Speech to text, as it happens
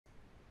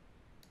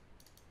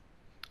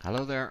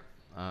Hello there.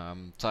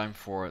 Time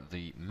for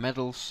the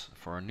medals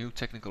for a new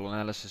technical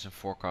analysis and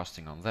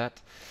forecasting on that.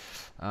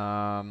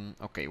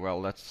 Okay, well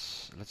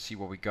let's see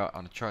what we got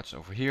on the charts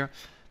over here.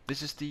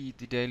 This is the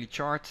daily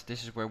chart.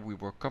 This is where we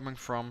were coming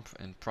from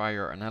in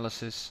prior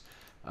analysis.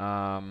 We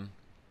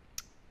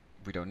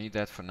don't need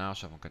that for now,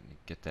 so I'm going to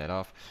get that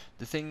off.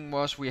 The thing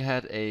was, we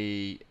had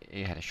a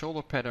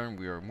shoulder pattern.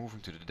 We were moving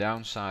to the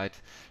downside,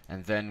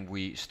 and then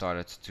we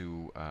started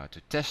to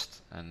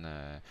test and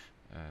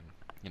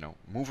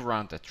move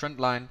around that trend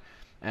line.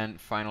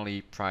 And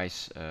finally,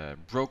 price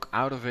broke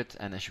out of it,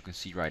 and as you can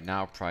see right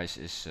now, price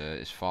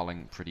is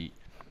falling pretty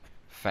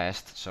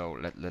fast. So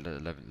let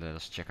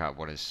us check out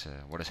what is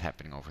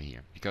happening over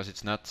here, because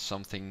it's not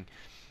something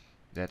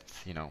that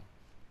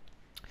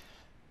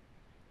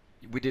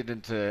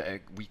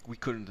we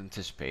couldn't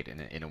anticipate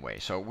in a way.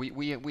 So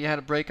we had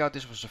a breakout.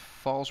 This was a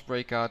false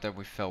breakout, and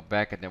we fell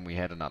back, and then we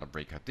had another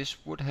breakout. This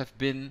would have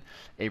been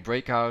a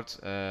breakout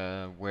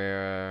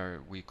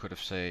where we could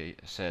have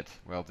said,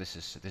 well, this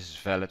is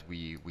valid.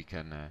 We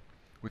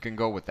can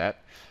go with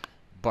that.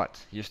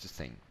 But here's the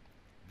thing.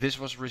 This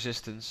was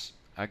resistance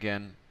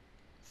again,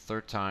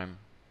 third time,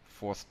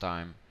 fourth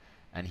time,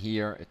 and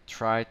here it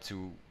tried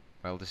to,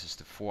 well, this is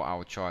the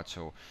 4-hour chart,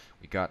 so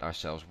we got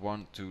ourselves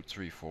 1, 2,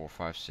 3, 4,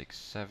 5, 6,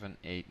 7,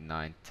 8,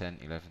 9, 10,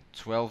 11,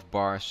 12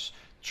 bars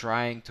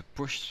trying to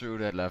push through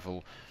that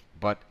level,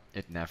 but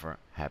it never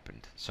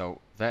happened.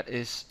 So that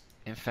is,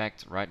 in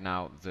fact, right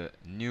now the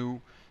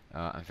new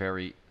and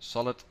very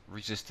solid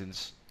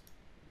resistance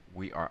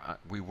we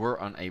were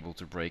unable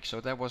to break. So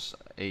that was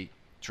a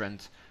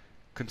trend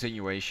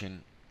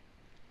continuation.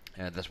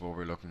 That's what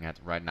we're looking at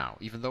right now,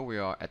 even though we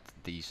are at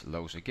these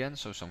lows again.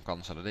 So some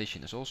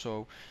consolidation is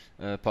also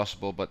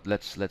possible, but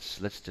let's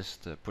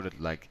just put it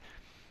like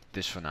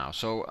this for now.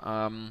 So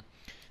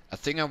a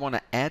thing I want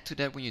to add to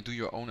that when you do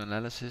your own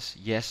analysis: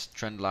 yes,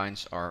 trend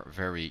lines are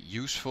very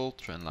useful.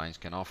 Trend lines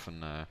can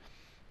often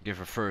give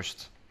a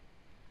first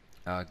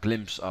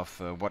glimpse of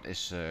what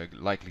is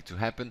likely to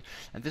happen,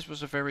 and this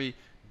was a very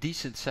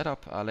decent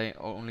setup.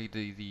 Only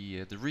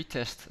the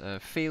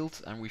retest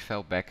failed, and we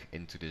fell back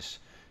into this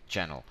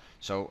channel.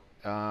 So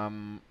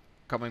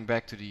coming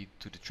back to the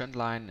trend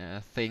line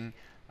thing,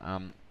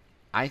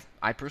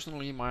 I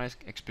personally, my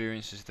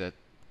experience is that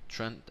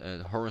trend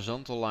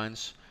horizontal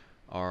lines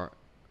are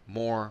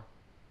more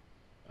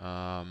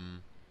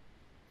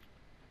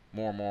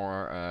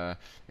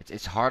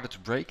it's harder to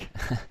break.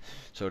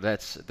 So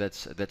that's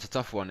a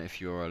tough one if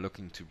you're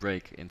looking to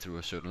break into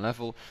a certain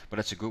level, but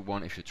that's a good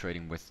one if you're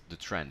trading with the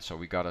trend. So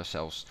we got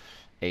ourselves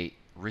a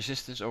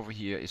resistance over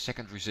here, a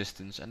second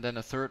resistance, and then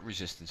a third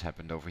resistance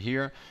happened over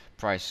here.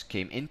 Price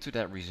came into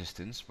that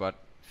resistance but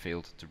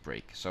failed to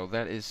break. So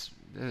that is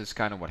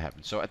kind of what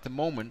happened. So at the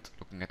moment,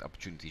 looking at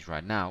opportunities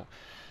right now,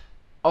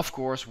 of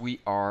course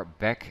we are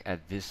back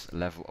at this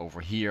level over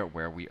here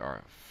where we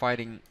are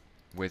fighting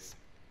with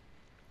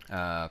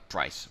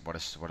price. What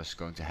is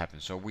going to happen?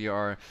 So we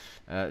are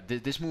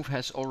this move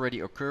has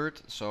already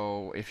occurred.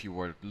 So if you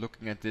were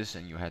looking at this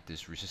and you had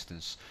this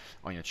resistance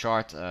on your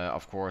chart,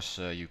 of course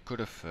you could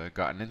have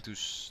gotten into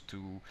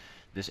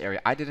this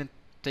area. I didn't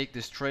take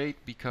this trade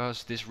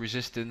because this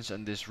resistance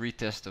and this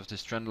retest of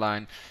this trend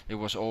line, it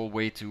was all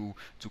way too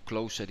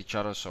close at each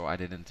other. So I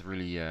didn't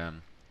really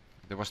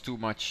there was too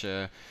much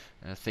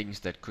things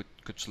that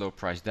could slow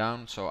price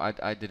down. So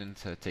I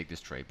didn't take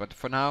this trade. But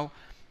for now,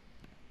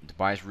 the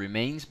bias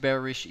remains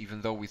bearish,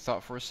 even though we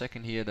thought for a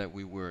second here that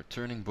we were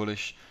turning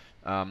bullish.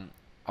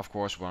 Of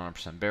course,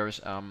 100%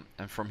 bearish. And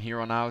from here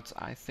on out,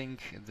 I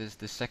think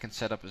this second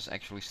setup is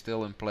actually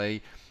still in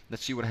play.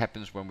 Let's see what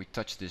happens when we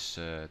touch this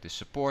this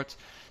support.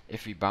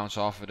 If we bounce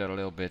off it a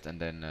little bit and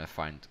then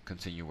find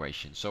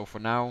continuation. So for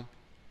now,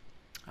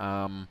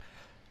 I'm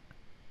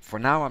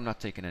not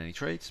taking any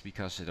trades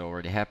because it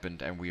already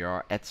happened and we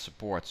are at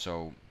support.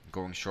 So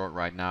going short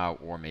right now,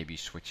 or maybe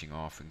switching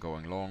off and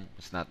going long,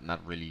 it's not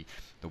really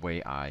the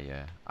way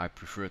I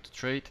prefer to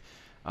trade.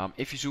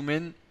 If you zoom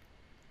in,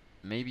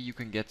 maybe you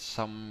can get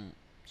some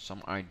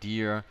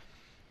idea.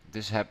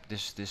 This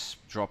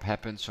drop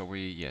happened, so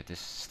this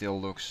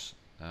still looks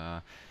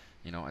a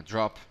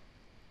drop,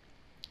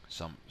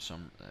 some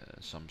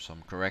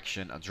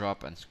correction, a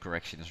drop, and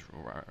correction is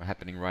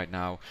happening right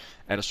now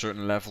at a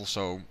certain level.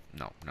 So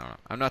no,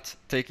 I'm not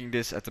taking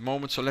this at the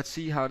moment. So let's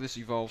see how this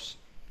evolves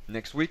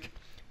next week.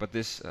 But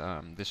this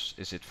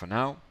is it for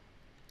now.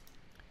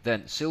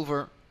 Then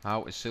silver.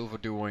 How is silver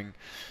doing?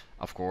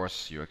 Of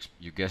course,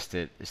 you guessed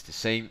it. It's the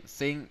same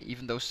thing.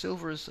 Even though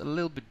silver is a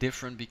little bit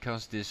different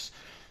because this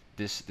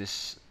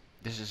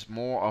is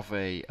more of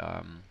a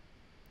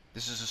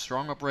this is a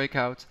stronger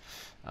breakout.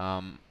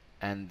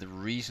 And the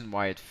reason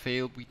why it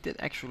failed, we did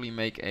actually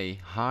make a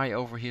high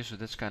over here, so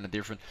that's kind of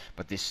different.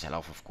 But this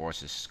sell-off, of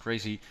course, is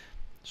crazy.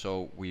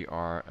 So we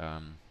are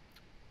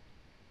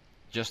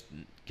just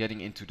getting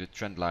into the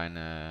trend line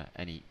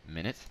any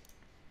minute.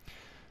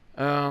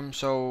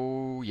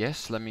 So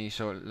yes, let me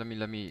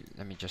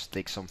just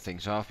take some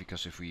things off,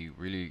 because if we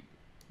really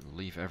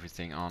leave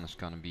everything on, it's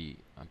gonna be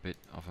a bit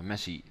of a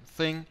messy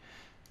thing.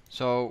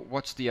 So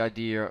what's the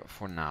idea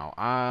for now?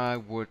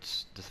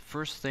 The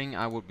first thing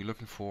I would be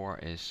looking for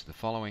is the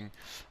following.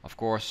 Of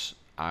course,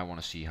 I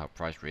want to see how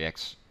price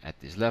reacts at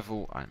this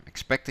level. I'm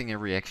expecting a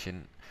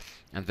reaction,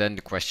 and then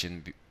the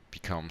question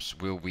becomes,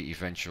 will we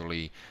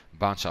eventually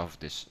bounce off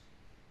this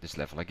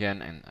level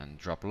again and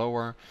drop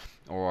lower,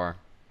 or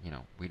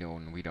we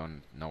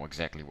don't know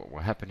exactly what will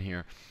happen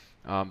here.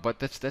 But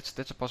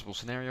that's a possible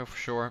scenario for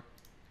sure.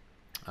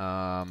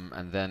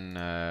 And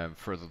then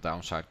further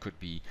downside could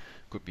be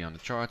on the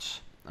charts,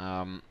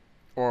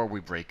 or we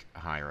break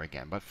higher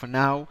again. But for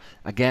now,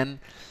 again,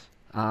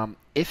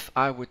 if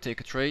I would take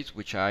a trade,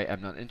 which I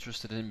am not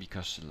interested in,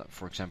 because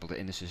for example the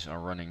indices are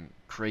running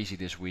crazy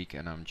this week,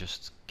 and I'm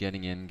just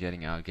getting in,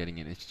 getting out, getting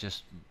in. It's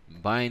just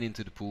buying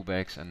into the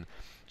pullbacks, and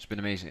it's been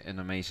an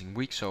amazing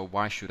week. So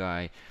why should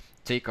I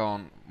take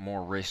on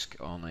more risk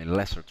on a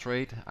lesser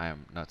trade? I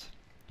am not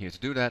here to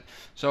do that.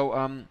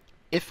 So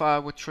if I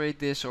would trade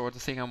this, or the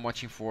thing I'm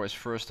watching for is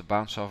first a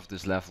bounce off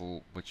this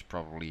level, which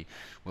probably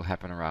will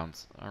happen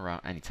around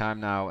any time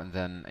now, and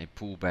then a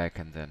pullback,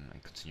 and then a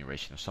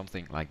continuation of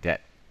something like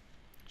that.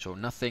 So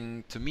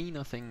nothing to me,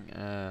 nothing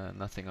on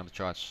the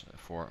charts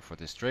for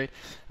this trade.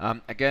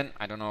 Again,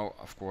 I don't know,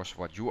 of course,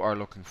 what you are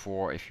looking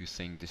for. If you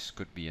think this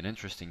could be an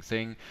interesting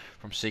thing,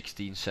 from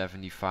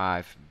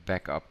 1675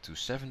 back up to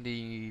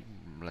 70,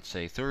 let's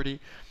say 30.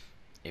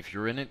 If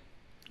you're in it,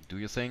 do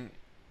your thing.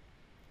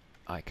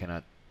 I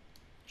cannot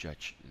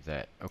judge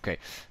that. Okay,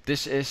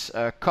 this is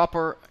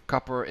copper.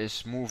 Copper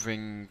is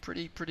moving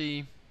pretty.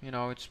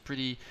 It's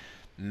pretty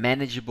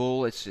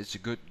manageable. It's a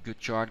good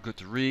chart, good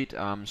to read.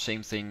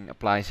 Same thing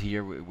applies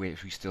here. We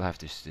still have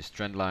this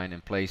trend line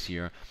in place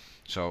here.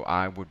 So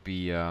I would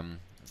be. I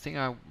think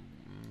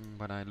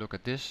when I look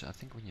at this, I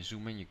think when you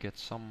zoom in, you get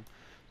some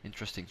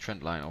interesting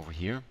trend line over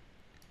here.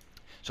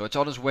 So it's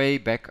on its way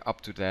back up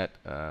to that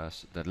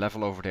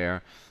level over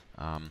there.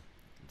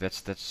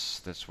 That's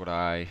what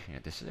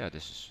this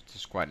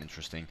is quite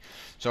interesting.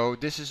 So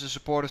this is a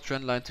supportive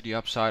trend line to the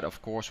upside.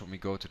 Of course, when we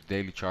go to the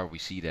daily chart, we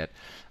see that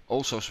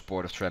also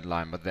supportive trend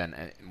line, but then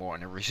more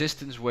in a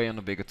resistance way on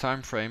the bigger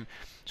time frame.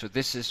 So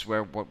this is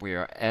what we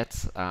are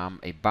at.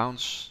 A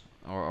bounce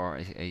or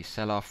a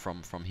sell-off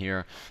from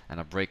here,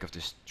 and a break of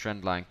this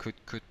trend line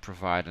could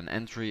provide an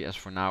entry. As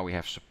for now, we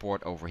have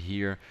support over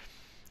here.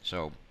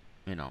 So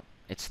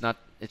it's not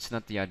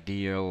the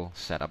ideal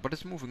setup, but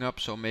it's moving up.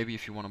 So maybe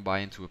if you want to buy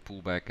into a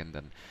pullback, and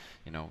then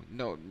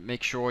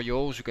make sure you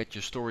always get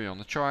your story on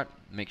the chart.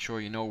 Make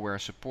sure you know where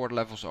support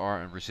levels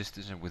are and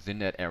resistance, and within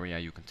that area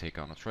you can take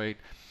on a trade.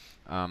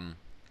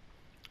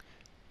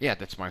 Yeah,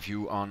 that's my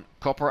view on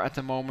copper at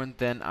the moment.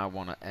 Then I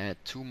want to add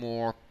two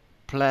more.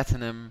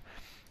 Platinum.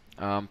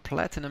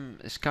 Platinum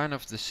is kind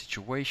of the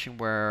situation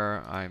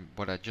where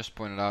what I just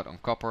pointed out on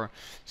copper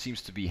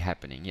seems to be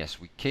happening. Yes,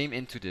 we came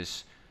into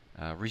this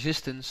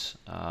resistance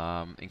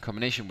in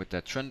combination with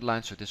that trend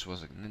line. So this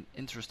was an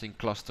interesting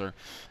cluster,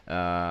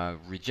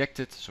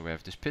 rejected. So we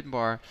have this pin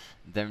bar.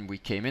 Then we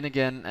came in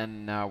again,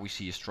 and now we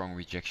see a strong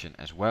rejection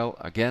as well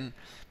again.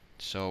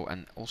 So,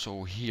 and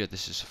also here,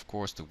 this is of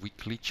course the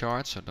weekly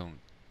chart. So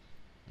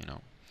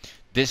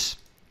this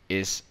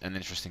is an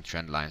interesting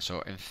trend line.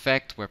 So in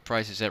fact, where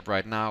price is at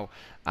right now,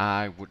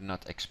 I would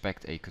not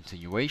expect a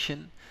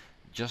continuation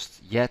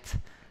just yet.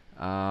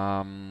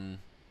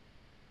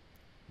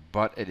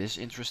 But it is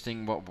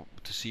interesting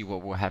to see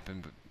what will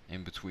happen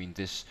in between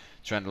this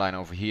trend line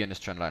over here and this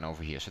trend line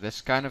over here. So that's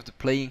kind of the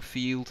playing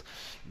field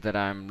that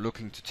I'm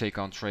looking to take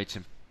on trades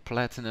in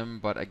platinum.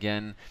 But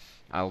again,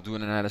 I'll do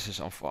an analysis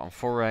on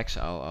Forex.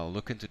 I'll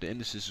look into the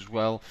indices as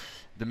well.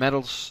 The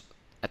metals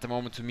at the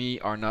moment to me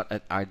are not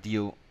at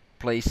ideal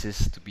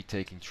places to be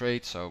taking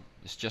trades. So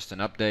it's just an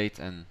update,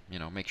 and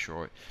make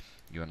sure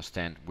you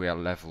understand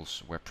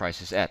where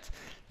price is at.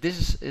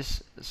 This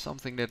is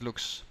something that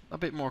looks a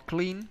bit more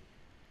clean,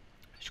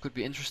 which could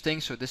be interesting.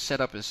 So this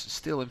setup is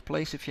still in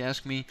place, if you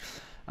ask me.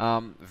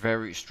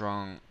 Very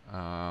strong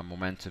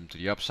momentum to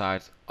the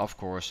upside, of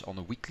course, on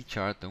the weekly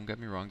chart. Don't get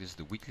me wrong, this is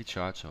the weekly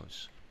chart, so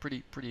it's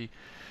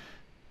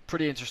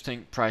pretty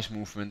interesting price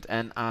movement.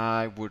 And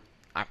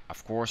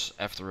of course,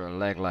 after a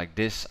leg like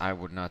this, I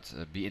would not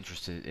be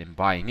interested in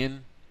buying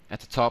in at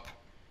the top.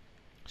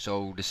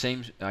 So the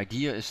same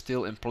idea is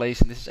still in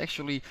place, and this is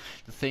actually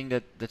the thing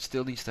that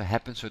still needs to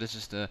happen. So this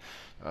is the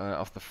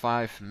of the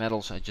 5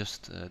 metals I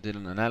just did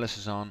an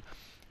analysis on.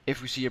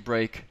 If we see a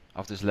break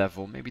of this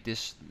level, maybe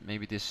this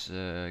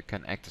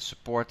can act as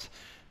support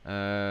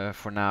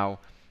for now,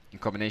 in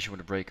combination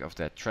with a break of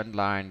that trend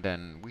line.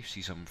 Then we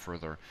see some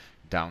further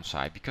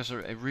downside, because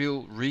a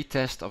real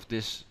retest of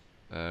this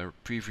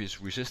previous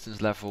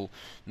resistance level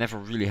never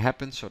really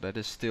happened. So that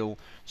is still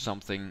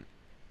something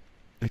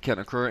that can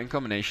occur in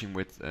combination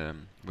with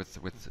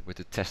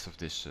the test of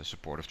this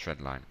supportive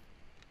trend line.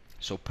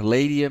 So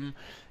palladium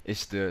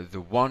is the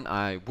one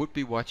I would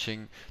be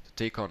watching to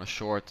take on a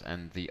short,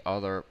 and the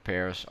other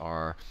pairs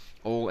are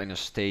all in a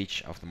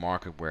stage of the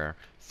market where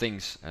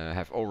things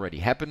have already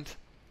happened,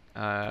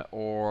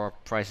 or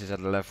prices at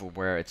a level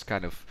where it's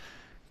kind of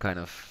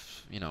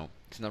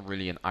it's not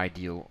really an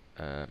ideal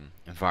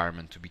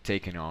environment to be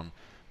taken on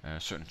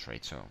certain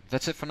trade. So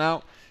that's it for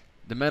now.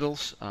 The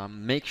metals,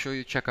 make sure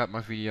you check out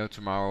my video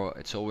tomorrow.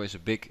 It's always a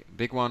big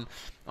one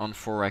on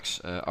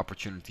forex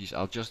opportunities.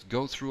 I'll just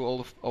go through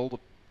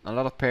a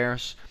lot of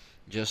pairs,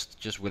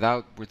 just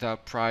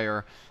without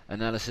prior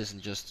analysis,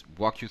 and just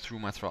walk you through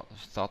my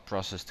thought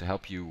process to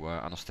help you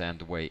understand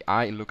the way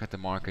I look at the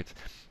market,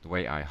 the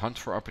way I hunt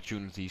for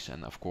opportunities.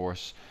 And of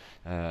course,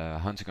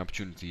 hunting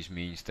opportunities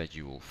means that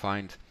you will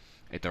find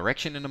a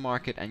direction in the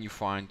market, and you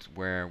find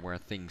where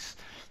things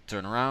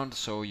turn around,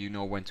 so you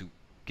know when to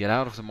get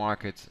out of the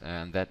market,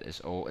 and that is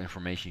all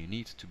information you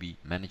need to be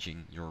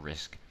managing your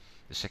risk.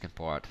 The second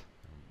part,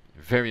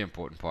 a very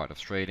important part of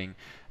trading,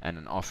 and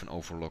an often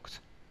overlooked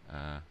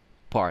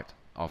part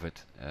of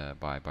it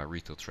by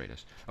retail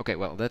traders. Okay,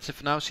 well, that's it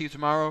for now. See you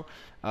tomorrow.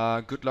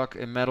 Good luck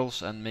in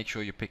metals, and make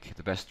sure you pick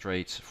the best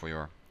trades for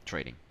your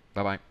trading.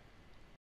 Bye bye.